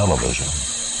advent of television.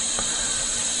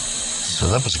 So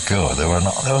that was good. There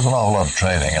was an awful lot of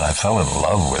training, and I fell in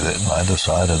love with it, and I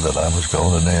decided that I was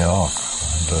going to New York.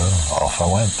 And off I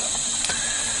went.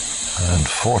 And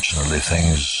fortunately,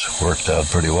 things worked out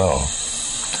pretty well.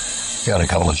 Got a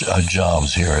couple of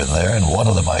jobs here and there, and one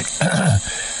of them,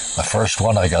 the first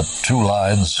one, I got 2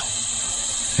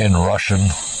 lines in Russian.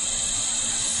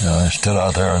 I stood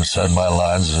out there and said my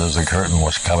lines as the curtain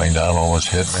was coming down, almost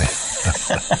hit me.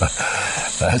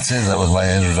 That's it. That was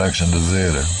my introduction to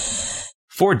theater.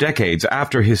 4 decades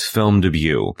after his film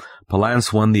debut,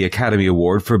 Palance won the Academy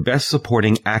Award for Best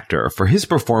Supporting Actor for his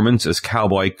performance as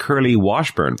cowboy Curly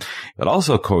Washburn, that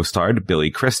also co-starred Billy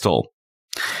Crystal.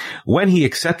 When he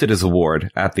accepted his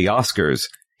award at the Oscars,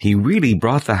 he really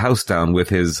brought the house down with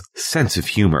his sense of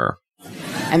humor.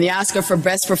 And the Oscar for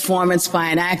Best Performance by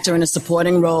an Actor in a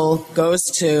Supporting Role goes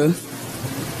to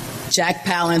Jack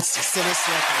Palance, City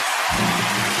Slickers.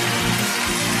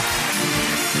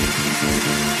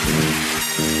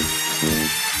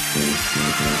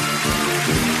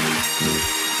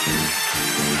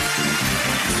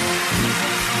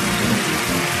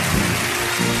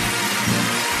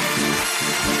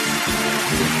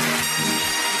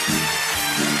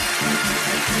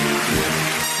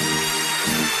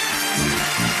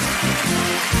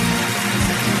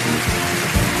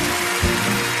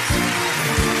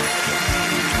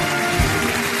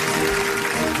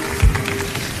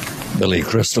 Billy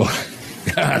Crystal.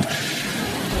 God,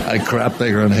 I crap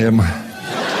bigger than him.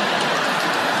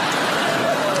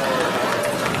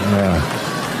 Yeah.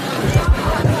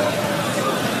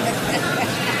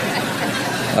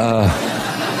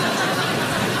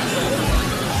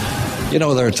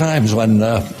 There are times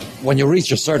when you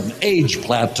reach a certain age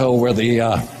plateau where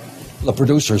the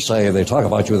producers they talk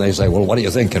about you, they say, well, what do you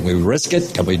think? Can we risk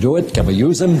it? Can we do it? Can we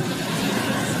use him?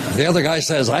 The other guy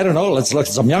says, I don't know, let's look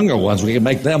at some younger ones. We can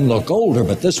make them look older,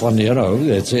 but this one,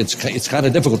 it's kind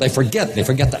of difficult. They forget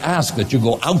to ask that you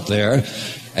go out there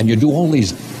and you do all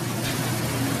these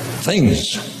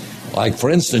things. Like, for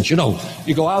instance, you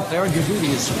go out there and you do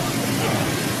these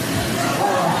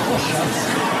push-ups.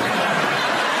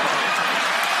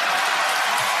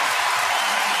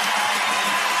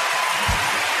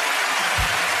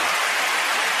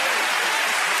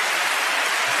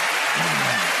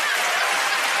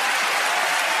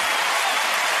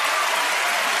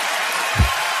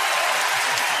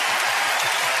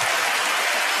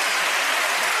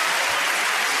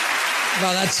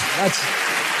 No,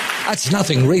 that's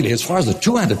nothing really. As far as the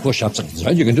two-handed push-ups are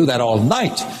concerned, you can do that all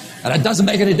night. And it doesn't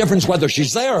make any difference whether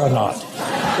she's there or not.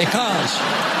 Because...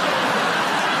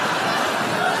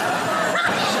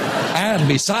 And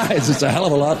besides, it's a hell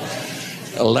of a lot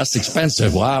less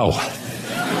expensive. Wow.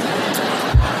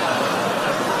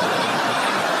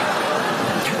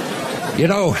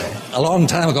 A long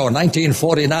time ago,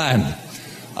 1949,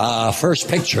 first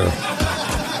picture,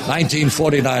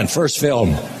 1949, first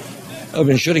film. I've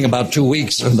been shooting about 2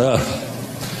 weeks, and the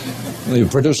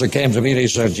producer came to me and he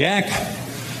said, Jack,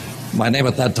 my name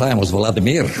at that time was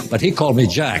Vladimir, but he called me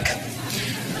Jack.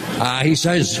 He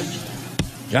says,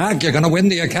 Jack, you're going to win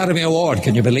the Academy Award.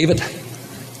 Can you believe it?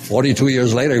 42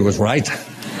 years later, he was right.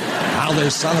 How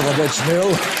this son of a bitch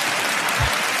knew.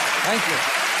 Thank you.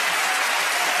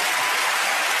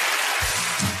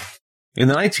 In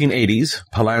the 1980s,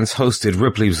 Palance hosted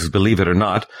Ripley's Believe It or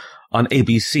Not on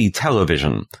ABC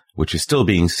television, which is still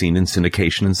being seen in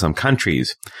syndication in some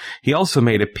countries. He also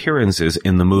made appearances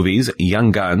in the movies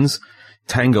Young Guns,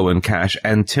 Tango and Cash,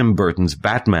 and Tim Burton's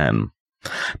Batman.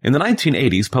 In the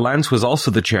 1980s, Palance was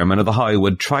also the chairman of the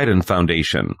Hollywood Trident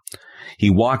Foundation. He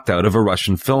walked out of a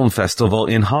Russian film festival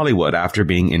in Hollywood after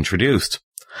being introduced.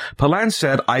 Palance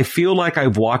said, I feel like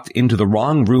I've walked into the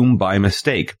wrong room by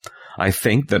mistake. I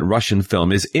think that Russian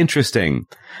film is interesting,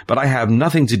 but I have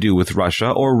nothing to do with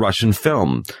Russia or Russian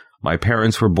film. My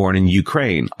parents were born in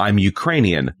Ukraine. I'm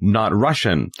Ukrainian, not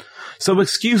Russian. So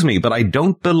excuse me, but I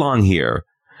don't belong here.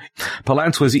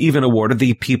 Palance was even awarded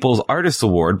the People's Artist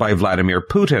Award by Vladimir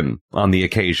Putin on the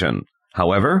occasion.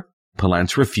 However,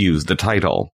 Palance refused the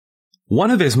title.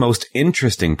 One of his most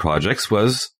interesting projects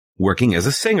was working as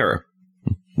a singer.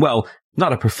 Well,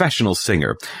 not a professional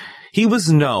singer. He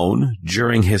was known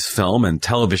during his film and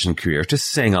television career to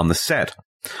sing on the set.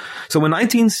 So in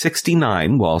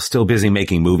 1969, while still busy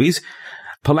making movies,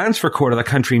 Palance recorded a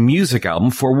country music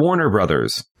album for Warner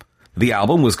Brothers. The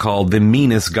album was called The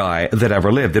Meanest Guy That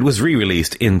Ever Lived. It was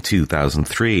re-released in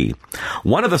 2003.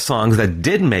 One of the songs that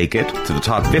did make it to the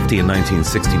top 50 in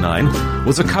 1969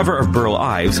 was a cover of Burl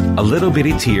Ives' A Little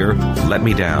Bitty Tear Let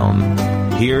Me Down.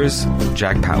 Here's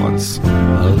Jack Palance.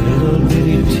 A little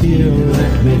bitty tear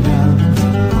let me down,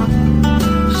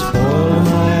 spoil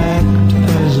my act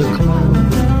as a clown.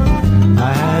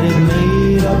 I had it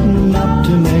made up not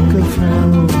to make a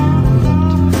frown,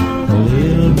 but a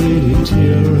little bitty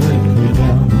tear let me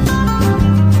down.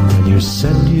 When you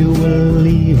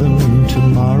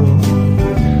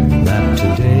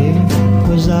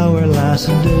last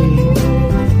day.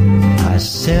 I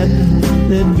said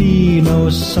there'd be no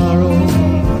sorrow,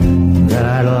 that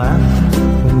I'd laugh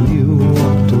when you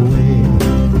walked away.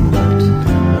 But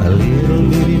a little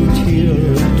bitty tear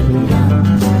let me down,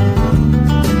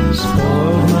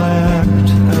 spoiled my act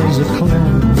as a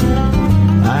clown.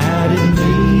 I had it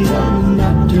made up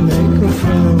not to make a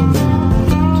frown.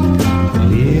 A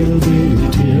little bitty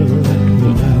tear let me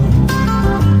down.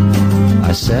 I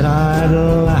said I'd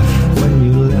laugh when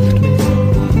you left me,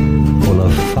 full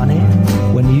of funny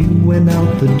when you went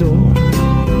out the door.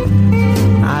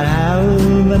 I'd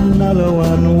have another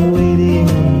one waiting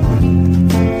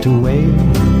to wave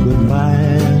goodbye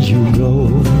as you go.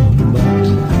 But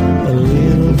a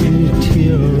little bitty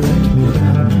tear let me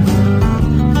down,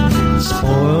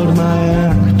 spoiled my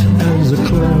act as a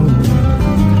clown.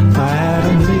 I had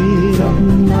it made up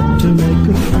not to make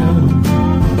a frown.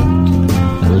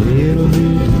 A little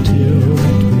bitty tear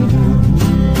let me down.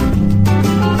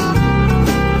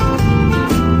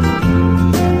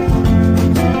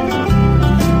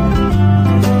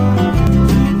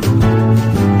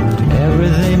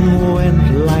 Everything went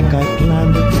like I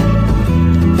planned it,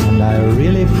 and I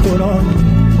really put on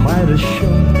quite a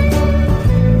show.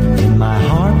 In my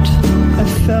heart, I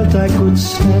felt I could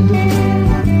stand it,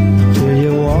 till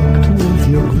you walked with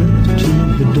your grip to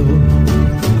the door.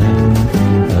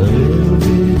 A little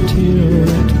bitty tear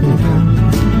let me down,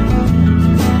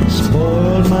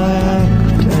 spoiled my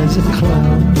act as a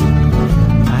clown.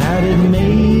 I had it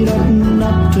made up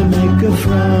not to make a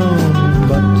frown,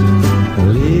 but a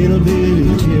little bitty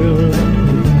tear let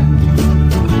me down.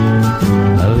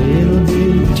 A little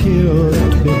bitty tear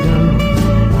let me down,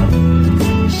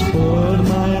 spoiled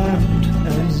my act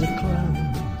as a clown.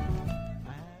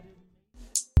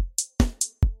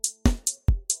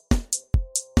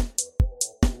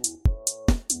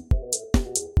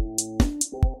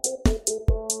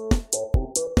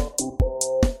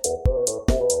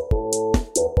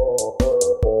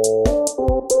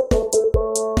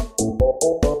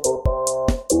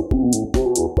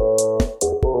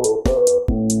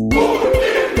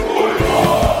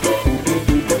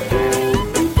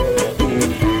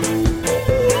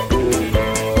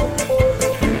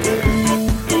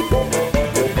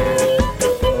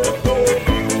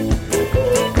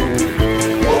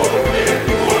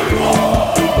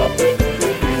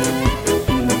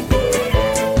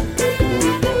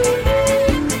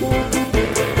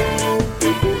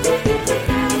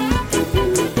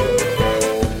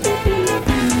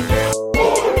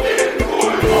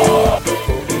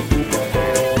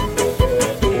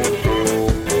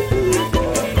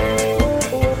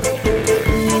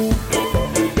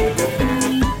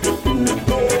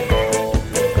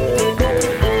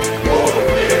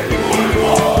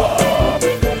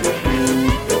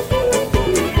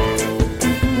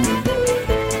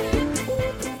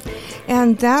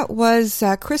 That was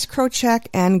Chris Krochak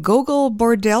and Gogol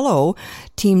Bordello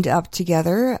teamed up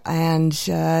together, and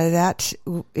that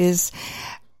is,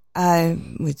 I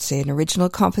would say, an original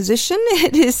composition.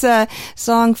 It is a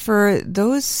song for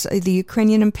those, the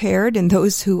Ukrainian impaired, and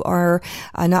those who are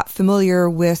not familiar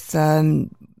with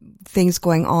things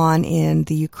going on in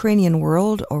the Ukrainian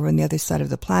world over on the other side of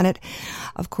the planet.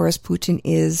 Of course, Putin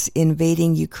is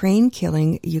invading Ukraine,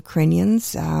 killing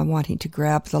Ukrainians, wanting to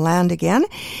grab the land again.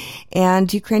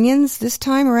 And Ukrainians this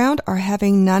time around are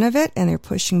having none of it, and they're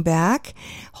pushing back,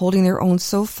 holding their own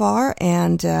so far.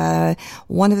 And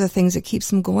one of the things that keeps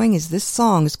them going is this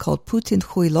song. It's called Putin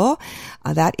Huilo.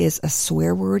 That is a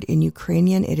swear word in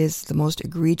Ukrainian. It is the most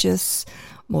egregious,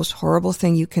 most horrible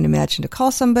thing you can imagine to call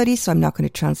somebody, so I'm not going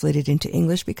to translate it into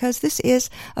English because this is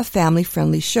a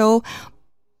family-friendly show.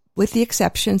 With the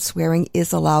exception, swearing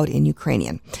is allowed in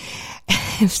Ukrainian.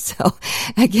 So,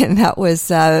 again, that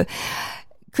was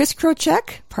Chris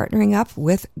Krochak partnering up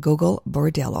with Gogol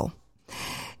Bordello.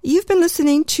 You've been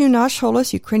listening to Nash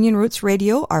Holos Ukrainian Roots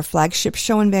Radio, our flagship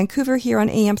show in Vancouver here on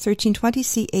AM 1320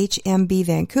 CHMB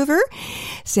Vancouver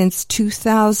since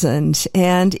 2000,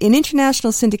 and in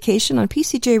international syndication on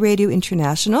PCJ Radio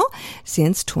International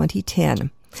since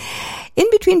 2010. In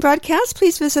between broadcasts,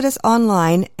 please visit us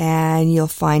online and you'll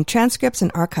find transcripts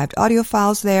and archived audio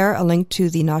files there, a link to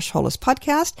the Nash Holos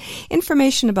podcast,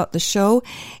 information about the show,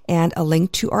 and a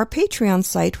link to our Patreon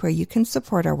site where you can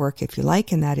support our work if you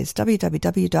like, and that is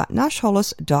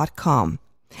www.nashholos.com.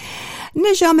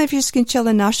 Вже ми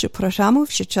скінчили нашу програму,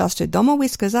 ще час додому і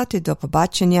сказати до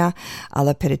побачення,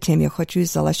 але перед тим я хочу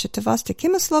залишити вас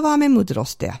такими словами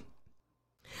мудрості.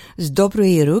 З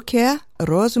доброї руки,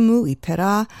 розуму і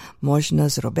пера можна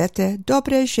зробити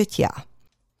добре життя.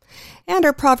 And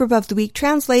our proverb of the week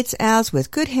translates as,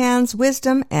 with good hands,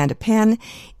 wisdom, and a pen,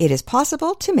 it is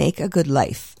possible to make a good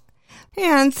life.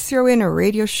 And throw in a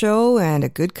radio show and a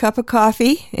good cup of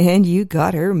coffee, and you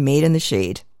got her made in the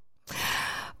shade.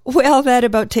 Well, that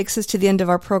about takes us to the end of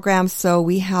our program, so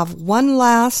we have one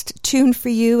last tune for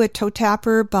you, a toe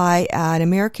tapper by an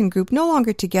American group no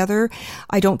longer together,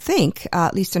 I don't think,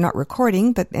 at least they're not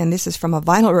recording, and this is from a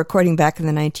vinyl recording back in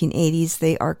the 1980s.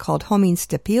 They are called Homing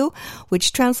Stepiu,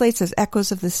 which translates as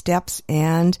Echoes of the Steppes,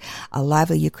 and a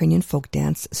lively Ukrainian folk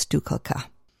dance, Stukalka.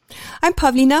 I'm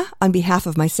Pavlina, on behalf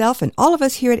of myself and all of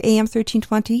us here at AM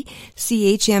 1320,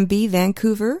 CHMB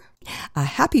Vancouver. A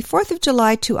happy 4th of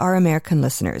July to our American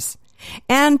listeners.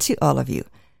 And to all of you.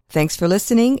 Thanks for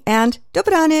listening, and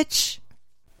Dobranic!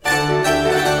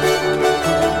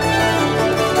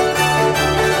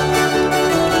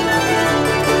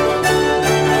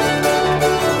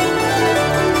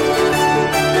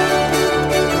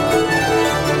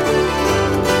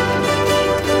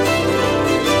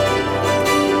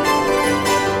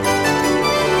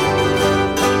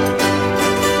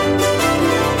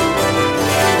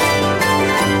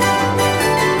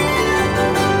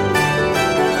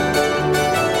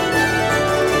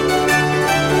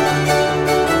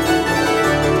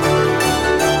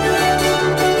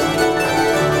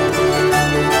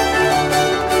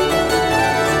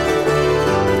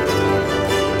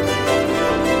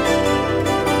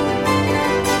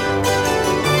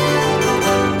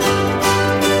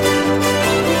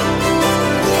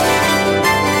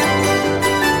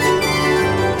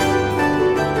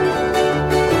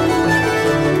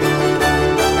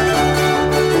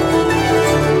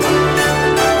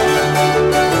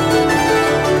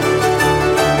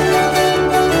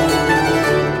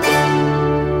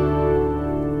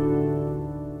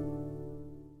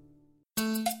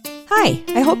 Hi,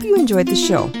 I hope you enjoyed the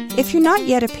show. If you're not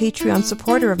yet a Patreon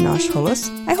supporter of Nosh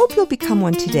Holos, I hope you'll become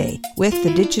one today, with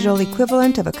the digital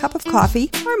equivalent of a cup of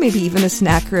coffee, or maybe even a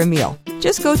snack or a meal.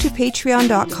 Just go to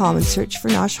patreon.com and search for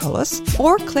Nosh Holos,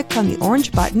 or click on the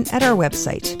orange button at our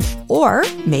website. Or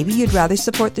maybe you'd rather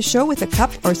support the show with a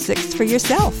cup or 6 for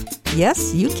yourself.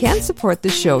 Yes, you can support the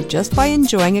show just by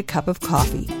enjoying a cup of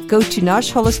coffee. Go to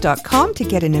noshholos.com to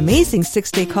get an amazing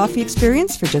 6-day coffee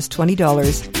experience for just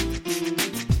 $20.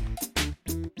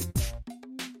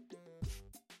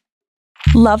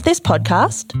 Love this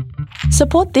podcast?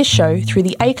 Support this show through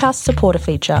the Acast supporter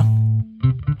feature.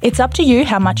 It's up to you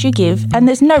how much you give, and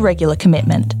there's no regular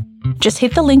commitment. Just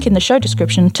hit the link in the show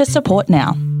description to support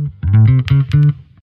now.